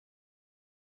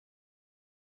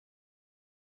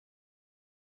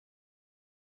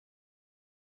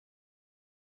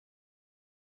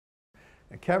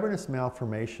A cavernous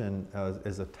malformation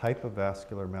is a type of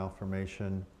vascular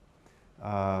malformation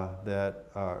that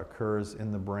occurs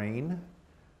in the brain,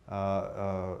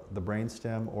 the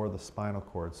brainstem, or the spinal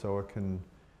cord. So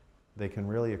they can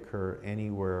really occur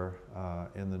anywhere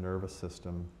in the nervous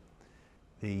system.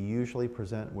 They usually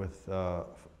present with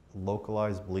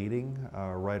localized bleeding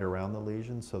right around the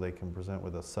lesion, so they can present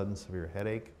with a sudden severe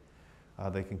headache.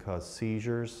 They can cause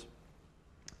seizures,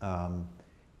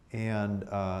 and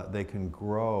they can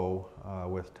grow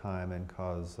with time and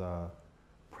cause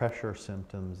pressure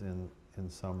symptoms in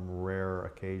some rare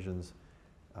occasions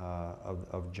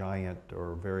of giant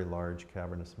or very large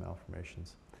cavernous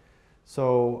malformations.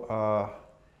 So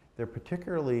they're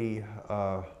particularly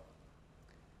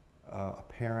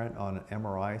apparent on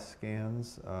MRI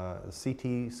scans. The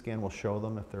CT scan will show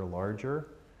them if they're larger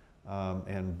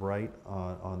and bright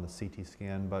on the CT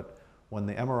scan, but when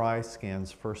the MRI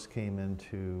scans first came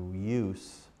into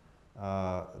use,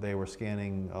 they were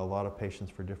scanning a lot of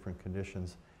patients for different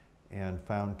conditions and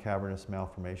found cavernous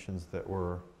malformations that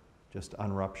were just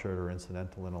unruptured or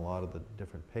incidental in a lot of the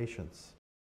different patients.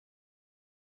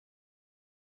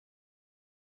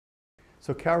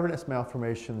 So cavernous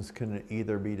malformations can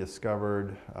either be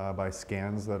discovered by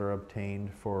scans that are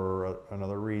obtained for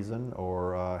another reason,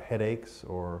 or headaches,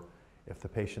 or if the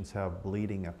patients have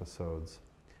bleeding episodes.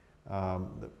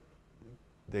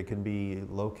 They can be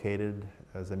located,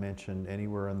 as I mentioned,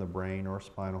 anywhere in the brain or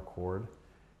spinal cord.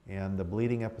 And the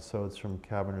bleeding episodes from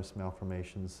cavernous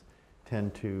malformations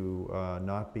tend to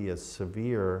not be as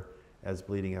severe as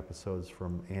bleeding episodes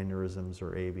from aneurysms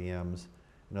or AVMs.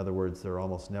 In other words, they're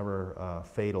almost never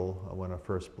fatal when a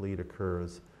first bleed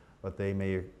occurs, but they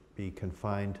may be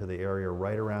confined to the area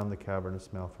right around the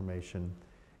cavernous malformation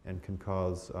and can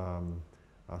cause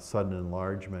sudden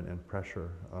enlargement and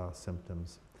pressure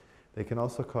symptoms. They can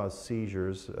also cause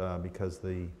seizures because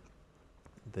the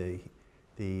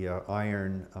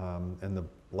iron and the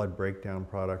blood breakdown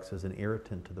products is an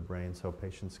irritant to the brain, so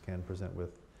patients can present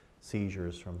with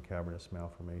seizures from cavernous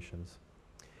malformations.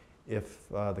 If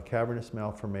the cavernous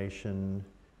malformation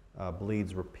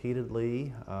bleeds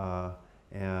repeatedly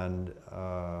and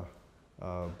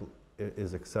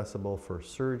is accessible for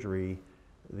surgery,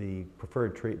 the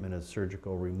preferred treatment is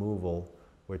surgical removal,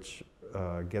 which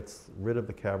gets rid of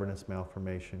the cavernous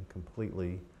malformation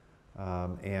completely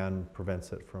and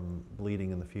prevents it from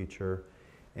bleeding in the future.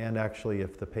 And actually,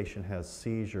 if the patient has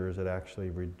seizures, it actually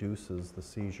reduces the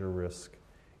seizure risk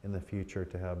in the future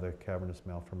to have the cavernous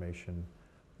malformation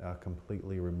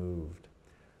completely removed.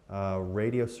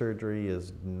 Radiosurgery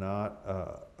is not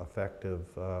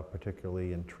effective,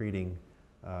 particularly in treating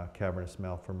cavernous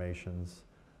malformations.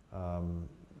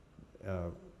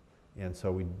 And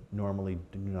so we normally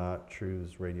do not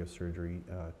choose radiosurgery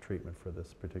treatment for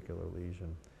this particular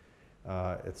lesion.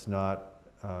 It's not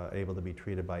able to be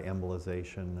treated by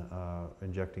embolization,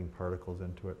 injecting particles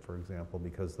into it, for example,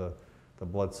 because the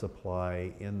blood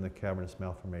supply in the cavernous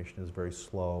malformation is very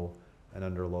slow and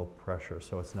under low pressure,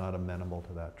 so it's not amenable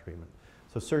to that treatment.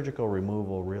 So surgical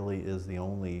removal really is the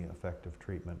only effective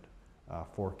treatment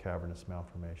for cavernous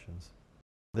malformations.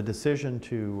 The decision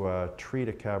to treat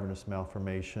a cavernous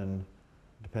malformation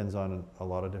depends on a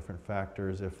lot of different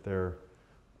factors. If they're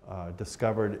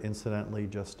discovered incidentally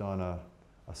just on a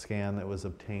scan that was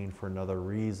obtained for another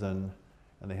reason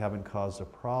and they haven't caused a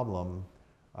problem,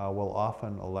 we'll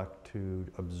often elect to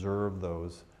observe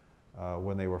those.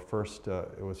 When they were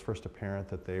it was first apparent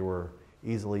that they were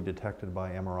easily detected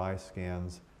by MRI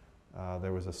scans.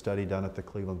 There was a study done at the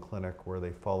Cleveland Clinic where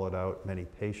they followed out many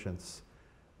patients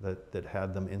that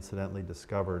had them incidentally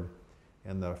discovered,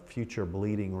 and the future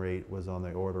bleeding rate was on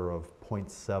the order of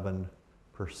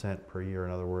 0.7% per year.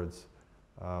 In other words,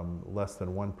 less than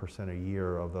 1% a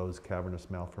year of those cavernous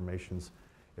malformations,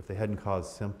 if they hadn't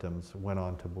caused symptoms, went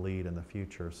on to bleed in the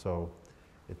future. So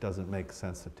it doesn't make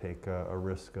sense to take a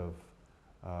risk of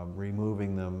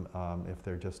removing them if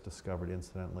they're just discovered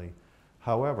incidentally.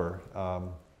 However,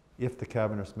 if the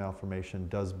cavernous malformation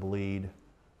does bleed,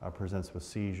 presents with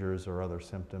seizures or other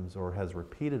symptoms, or has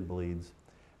repeated bleeds,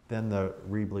 then the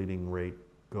rebleeding rate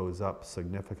goes up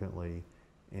significantly,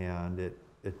 and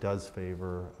it does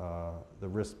favor, the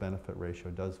risk-benefit ratio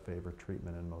does favor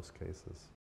treatment in most cases.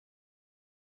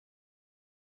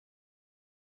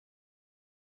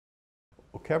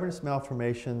 Well, cavernous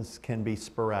malformations can be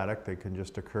sporadic. They can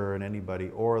just occur in anybody,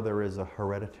 or there is a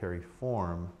hereditary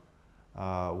form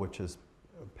which is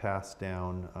passed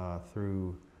down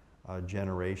through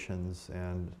generations,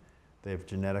 and they've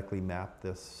genetically mapped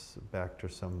this back to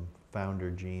some founder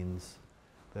genes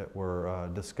that were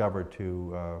discovered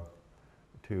to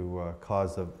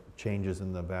cause the changes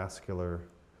in the vascular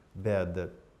bed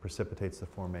that precipitates the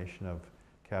formation of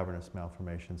cavernous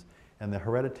malformations. And the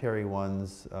hereditary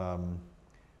ones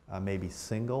may be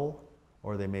single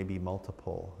or they may be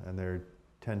multiple, and they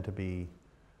tend to be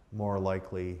more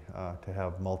likely to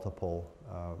have multiple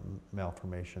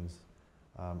malformations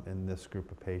in this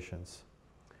group of patients.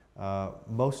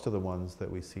 Most of the ones that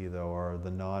we see, though, are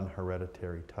the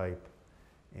non-hereditary type,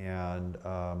 and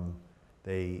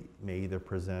they may either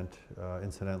present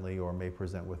incidentally or may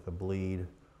present with a bleed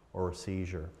or a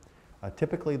seizure.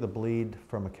 Typically, the bleed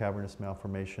from a cavernous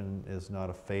malformation is not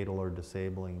a fatal or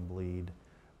disabling bleed,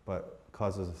 but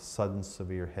causes a sudden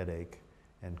severe headache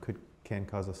and can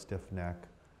cause a stiff neck.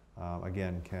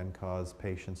 Again, can cause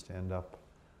patients to end up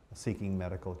seeking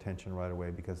medical attention right away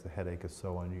because the headache is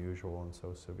so unusual and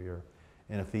so severe.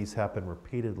 And if these happen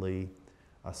repeatedly,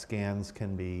 scans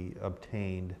can be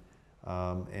obtained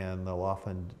and they'll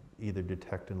often either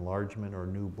detect enlargement or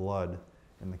new blood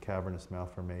in the cavernous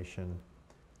malformation.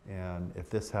 And if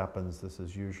this happens, this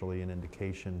is usually an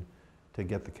indication to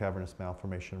get the cavernous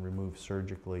malformation removed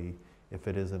surgically if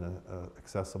it is in an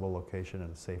accessible location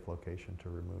and a safe location to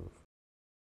remove.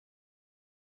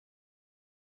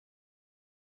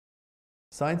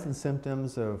 Signs and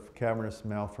symptoms of cavernous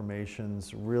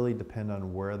malformations really depend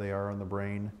on where they are in the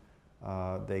brain.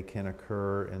 They can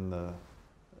occur in the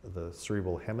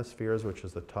cerebral hemispheres, which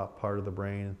is the top part of the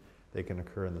brain. They can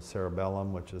occur in the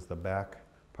cerebellum, which is the back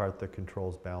part that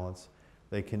controls balance.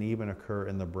 They can even occur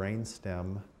in the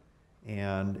brainstem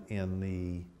and in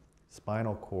the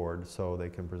spinal cord, so they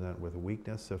can present with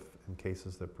weakness if in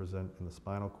cases that present in the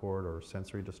spinal cord or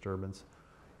sensory disturbance.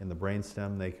 In the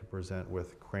brainstem, they can present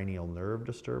with cranial nerve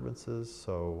disturbances,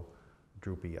 so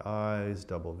droopy eyes,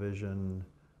 double vision,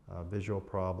 visual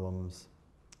problems,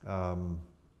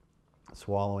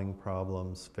 swallowing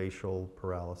problems, facial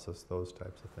paralysis, those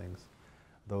types of things.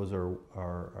 Those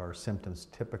are symptoms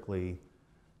typically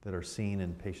that are seen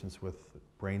in patients with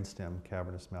brainstem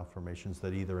cavernous malformations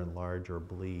that either enlarge or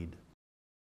bleed.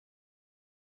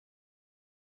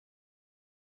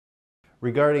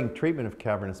 Regarding treatment of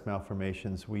cavernous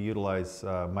malformations, we utilize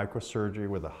microsurgery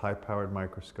with a high-powered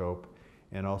microscope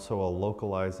and also a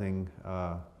localizing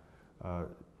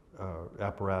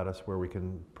apparatus where we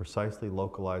can precisely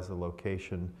localize the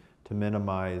location to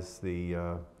minimize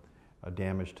the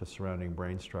damage to surrounding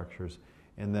brain structures.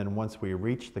 And then once we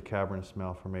reach the cavernous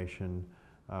malformation,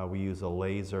 we use a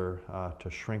laser to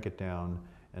shrink it down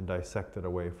and dissect it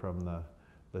away from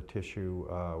the tissue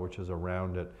which is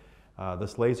around it.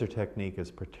 This laser technique is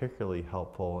particularly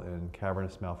helpful in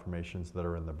cavernous malformations that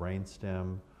are in the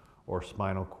brainstem or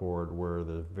spinal cord, where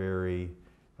there's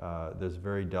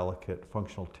very delicate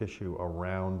functional tissue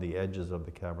around the edges of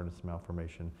the cavernous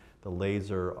malformation. The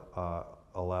laser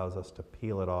allows us to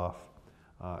peel it off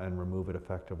and remove it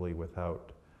effectively with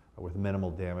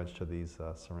minimal damage to these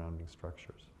surrounding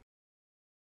structures.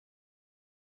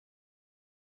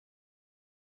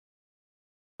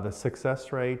 The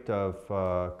success rate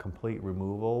of complete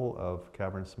removal of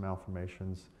cavernous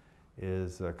malformations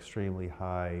is extremely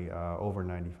high, over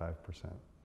 95%.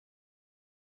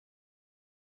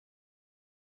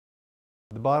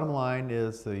 The bottom line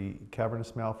is the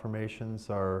cavernous malformations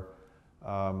are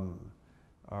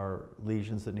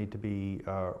lesions that need to be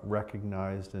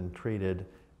recognized and treated.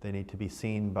 They need to be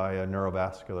seen by a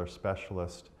neurovascular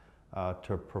specialist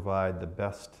to provide the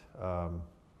best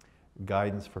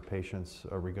guidance for patients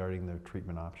regarding their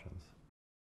treatment options.